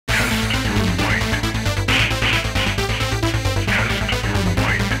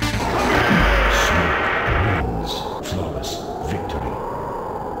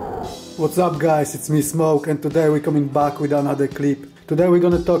What's up guys, it's me Smoke, and today we're coming back with another clip. Today we're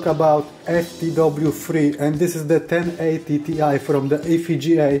gonna talk about FTW3, and this is the 1080 Ti from the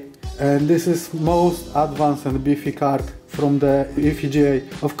EVGA, and this is most advanced and beefy card from the EVGA.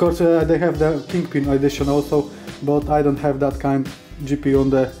 Of course they have the Kingpin edition also, but I don't have that kind GPU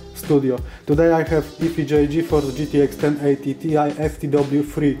on the studio. Today I have EVGA GeForce GTX 1080 Ti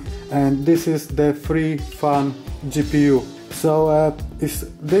FTW3, and this is the free fan GPU. So this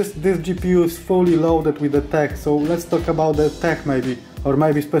GPU is fully loaded with the tech, so let's talk about the tech maybe, or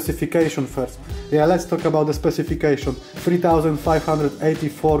maybe specification first. Yeah, let's talk about the specification.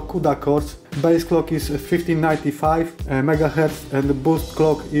 3584 CUDA cores, base clock is 1595 MHz, and the boost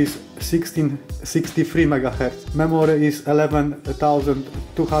clock is 1663 MHz. Memory is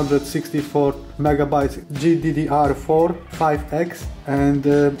 11,264 megabytes GDDR4 5X, and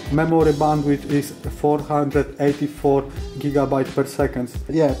memory bandwidth is 484 gigabytes per second.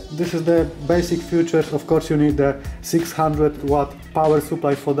 Yeah, this is the basic features. Of course you need the 600 watt power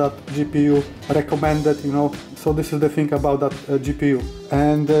supply for that GPU, recommended, you know. So this is the thing about that GPU.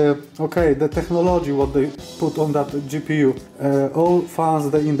 And okay, the technology what they put on that GPU, all fans,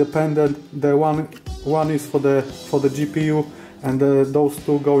 the independent, the one is for the GPU, and those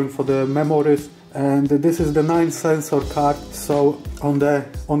two going for the memories. And this is the 9 sensor card. So on the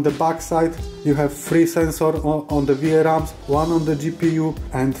back side you have 3 sensors on the VRAMs, 1 on the GPU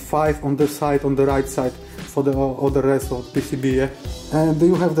and 5 on the side, on the right side, for the other rest of PCB. Yeah? And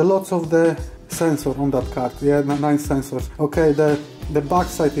you have the lots of the sensor on that card. Yeah, 9 sensors. Okay, the back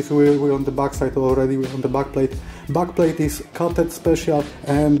side, if we're on the back side already, we're on the backplate. Backplate is coated special,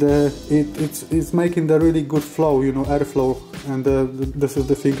 and it's making the really good flow, you know, airflow, and this is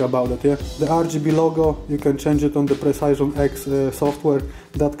the thing about it. Yeah, the RGB logo, you can change it on the Precision X software,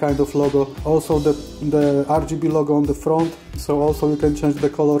 that kind of logo. Also the RGB logo on the front, so also you can change the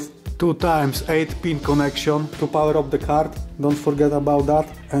colors. 2 times 8-pin connection to power up the card, don't forget about that.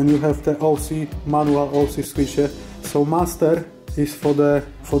 And you have the OC, manual OC switch. Yeah? So master is for the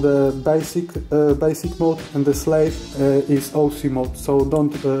basic mode, and the slave is OC mode. So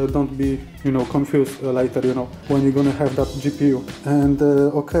don't be, you know, confused later, you know, when you're gonna have that GPU. And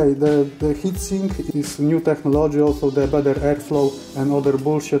okay, the heatsink is new technology, also the better airflow and other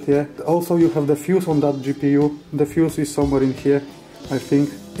bullshit. Yeah. Also you have the fuse on that GPU. The fuse is somewhere in here, I think.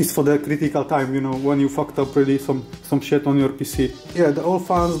 It's for the critical time, you know, when you fucked up really some shit on your PC. Yeah, all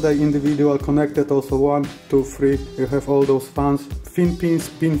fans, they individual connected, also 1, 2, 3. You have all those fans, fin pins,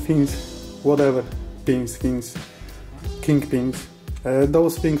 pin fins, whatever, pins, king pins.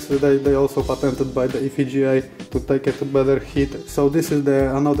 Those things they also patented by the EVGA to take it to better heat. So this is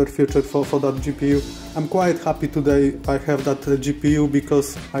another feature for that GPU. I'm quite happy today I have that GPU,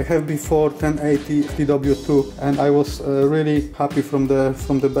 because I have before 1080 FTW2, and I was really happy from the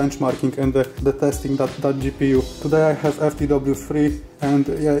benchmarking and the testing that GPU. Today I have FTW3, and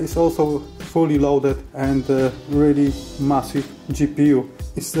yeah, it's also fully loaded and really massive GPU.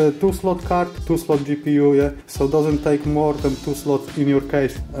 It's a 2-slot card, 2-slot GPU, yeah, so doesn't take more than 2 slots in your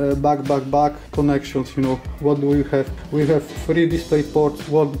case. Back connections, you know, what do we have? We have 3 display ports,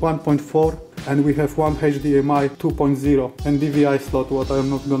 1.4, and we have 1 HDMI 2.0, and DVI slot, what I'm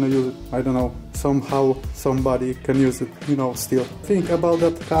not gonna use it, I don't know. Somehow somebody can use it, you know, still. Think about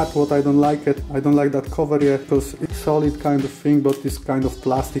that card, what I don't like it. I don't like that cover yet, because it's solid kind of thing, but it's kind of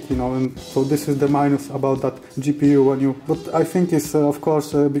plastic, you know, and so this is the minus about that GPU when you... But I think it's of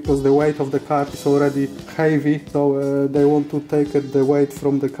course because the weight of the card is already heavy, so they want to take the weight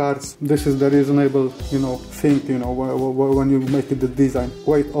from the cards. This is the reasonable, you know, thing, you know, when you make it the design,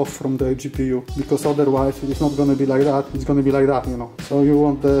 weight off from the GPU, because otherwise it's not gonna be like that, it's gonna be like that, you know. So you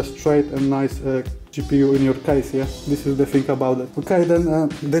want the straight and nice GPU in your case, yeah? This is the thing about it. Okay, then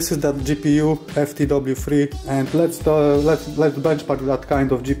this is that GPU FTW3, and let's benchmark that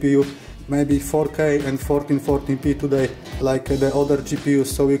kind of GPU. Maybe 4K and 1440p today, like the other GPUs,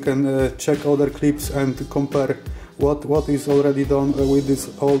 so we can check other clips and compare what is already done with these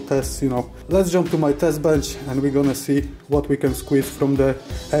old tests, you know. Let's jump to my test bench, and we're gonna see what we can squeeze from the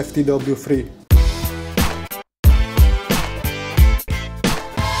FTW3.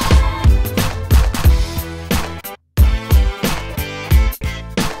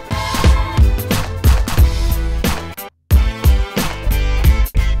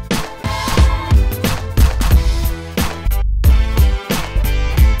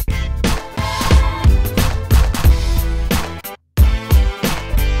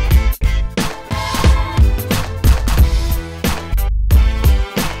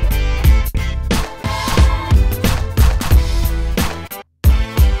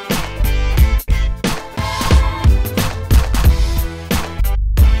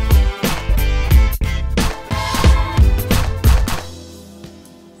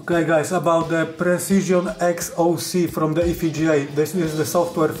 Okay guys, about the Precision XOC from the EVGA. This is the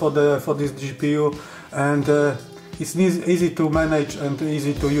software for this GPU, and it's easy to manage and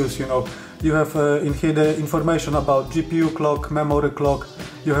easy to use, you know. You have in here the information about GPU clock, memory clock.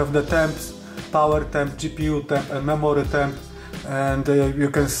 You have the temps, power temp, GPU temp and memory temp, and you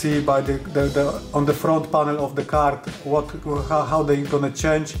can see by on the front panel of the card how they're gonna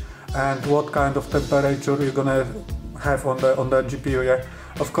change and what kind of temperature you're gonna have on the GPU. Yeah,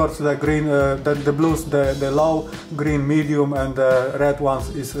 of course the green, the blues, the low, green medium, and the red ones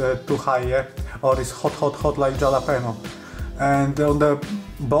is too high, yeah, or is hot like jalapeno. And on the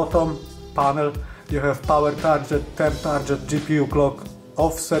bottom panel you have power target, temp target, GPU clock,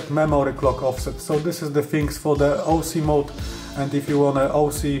 offset, memory clock offset. So this is the things for the OC mode, and if you wanna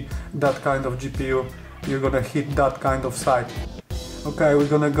OC that kind of GPU, you're gonna hit that kind of site. Okay, we're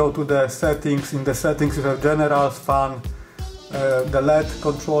gonna go to the settings. In the settings you have generals, fan, the LED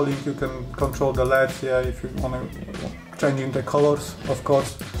controlling. You can control the LED, yeah, if you wanna changing the colors, of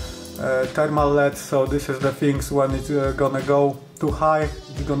course. Thermal LED, so this is the things when it's gonna go too high,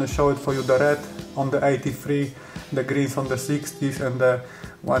 it's gonna show it for you the red on the 83, the greens on the 60s, and the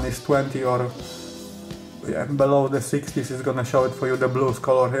one is 20 or yeah, below the 60s is gonna show it for you the blues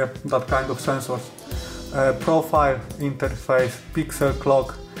color here, that kind of sensors. Profile, interface, pixel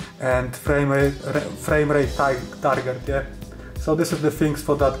clock, and frame rate target, yeah. So this is the things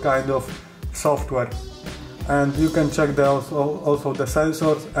for that kind of software. And you can check also the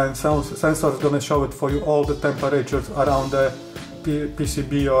sensors, and sensors gonna show it for you all the temperatures around the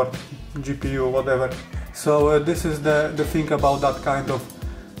PCB or GPU, whatever. So this is the thing about that kind of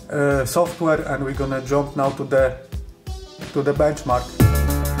software, and we're gonna jump now to the benchmark.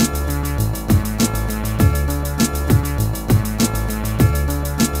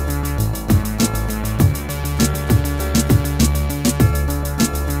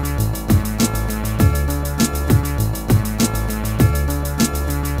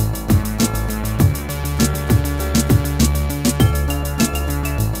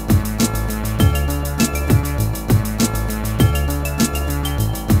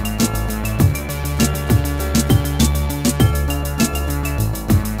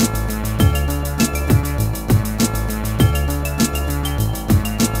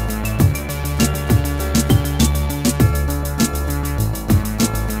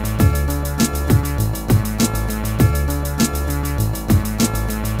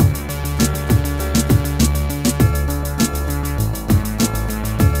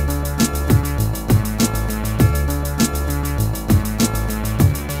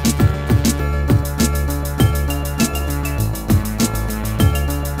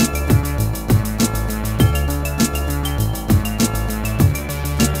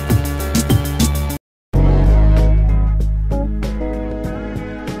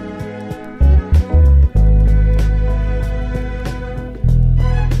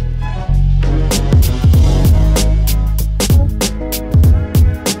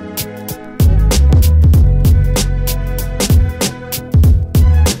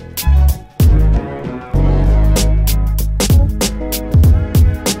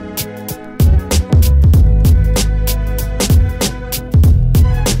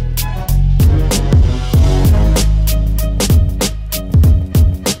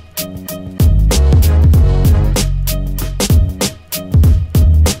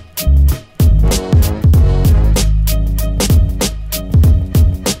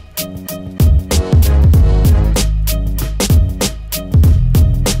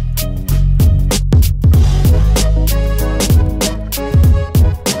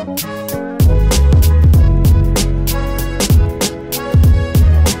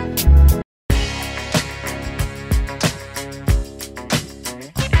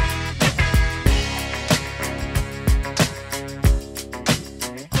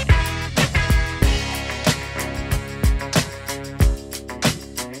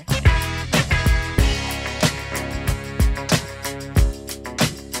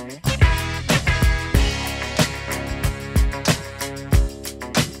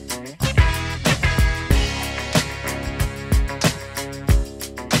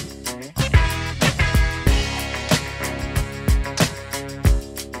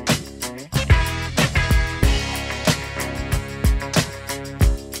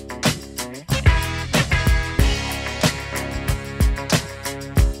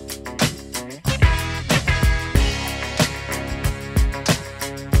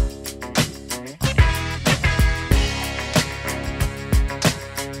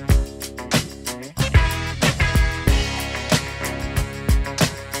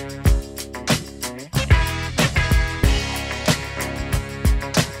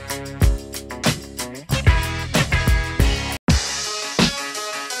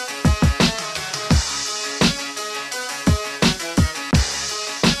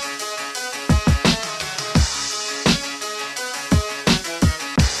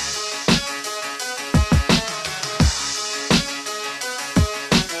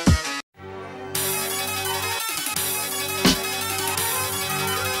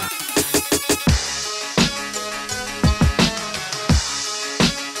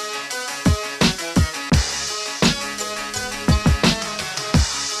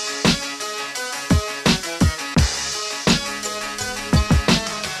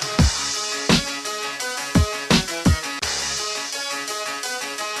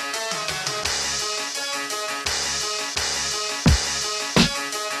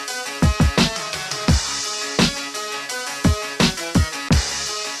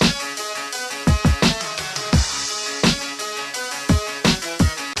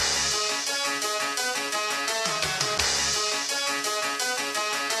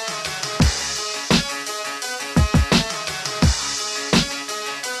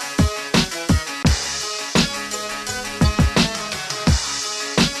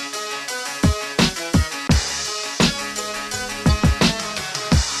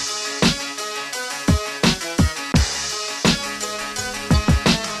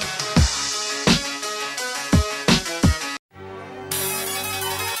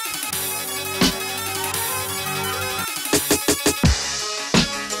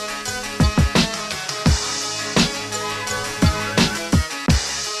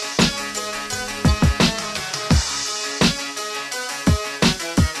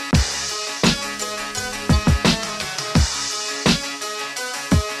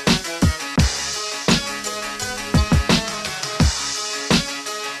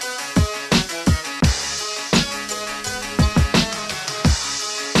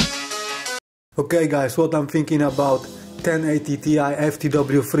 Okay guys, what I'm thinking about 1080 Ti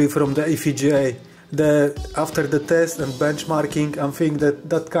FTW3 from the EVGA. After the test and benchmarking, I'm thinking that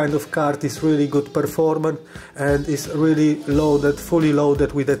that kind of card is really good performance and is really loaded, fully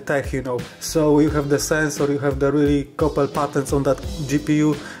loaded with the tech, you know. So you have the sensor, you have the really couple patents on that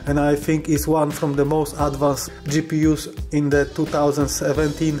GPU, and I think it's one from the most advanced GPUs in the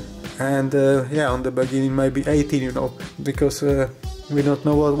 2017 and yeah, on the beginning maybe 18, you know, because we don't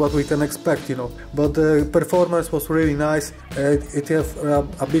know what we can expect, you know. But the performance was really nice. It have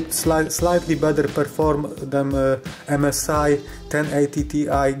a bit slightly better perform than MSI 1080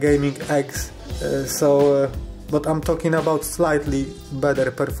 Ti Gaming X. But I'm talking about slightly better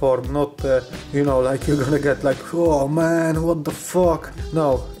perform, not you know, like you're gonna get like, oh man, what the fuck.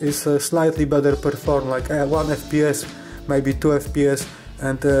 No, it's slightly better perform, like 1 FPS, maybe 2 FPS.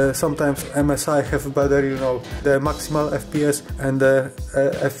 And sometimes MSI have better, you know, the maximal FPS, and the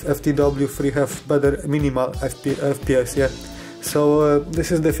FTW3 have better minimal FPS, yeah. So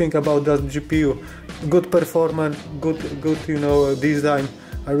this is the thing about that GPU. Good performance, good, you know, design.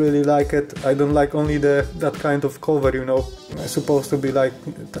 I really like it. I don't like only that kind of cover, you know. It's supposed to be like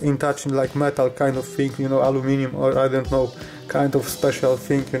in touching like metal kind of thing, you know, aluminum or I don't know, kind of special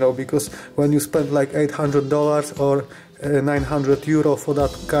thing, you know, because when you spend like $800 or 900 euro for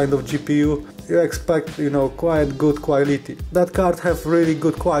that kind of GPU, you expect, you know, quite good quality. That card have really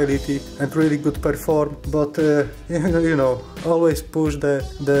good quality and really good perform, but you know, always push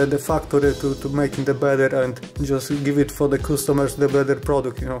the factory to making the better and just give it for the customers the better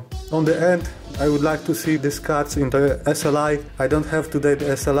product, you know. On the end, I would like to see these cards in the SLI. I don't have today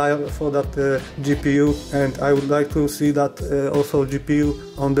the SLI for that GPU, and I would like to see that also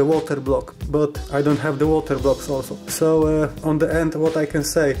GPU on the water block, but I don't have the water blocks also. So on the end, what I can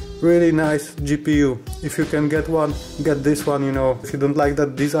say, really nice GPU. If you can get one, get this one, you know. If you don't like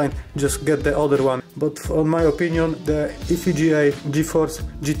that design, just get the other one. But in my opinion, the EVGA GeForce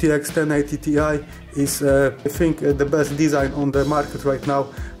GTX 1080 Ti is I think the best design on the market right now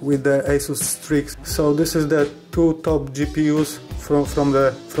with the Asus Strix. So this is the two top GPUs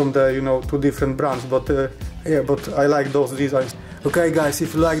from the you know, two different brands, but yeah, but I like those designs. Okay guys,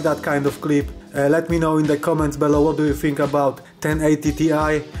 if you like that kind of clip, let me know in the comments below what do you think about 1080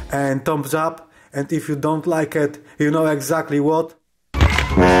 Ti, and thumbs up. And if you don't like it, you know exactly what.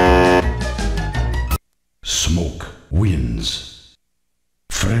 Smoke wins.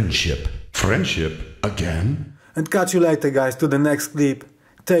 Friendship. Friendship again? And catch you later guys to the next clip.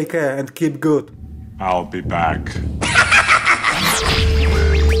 Take care and keep good. I'll be back.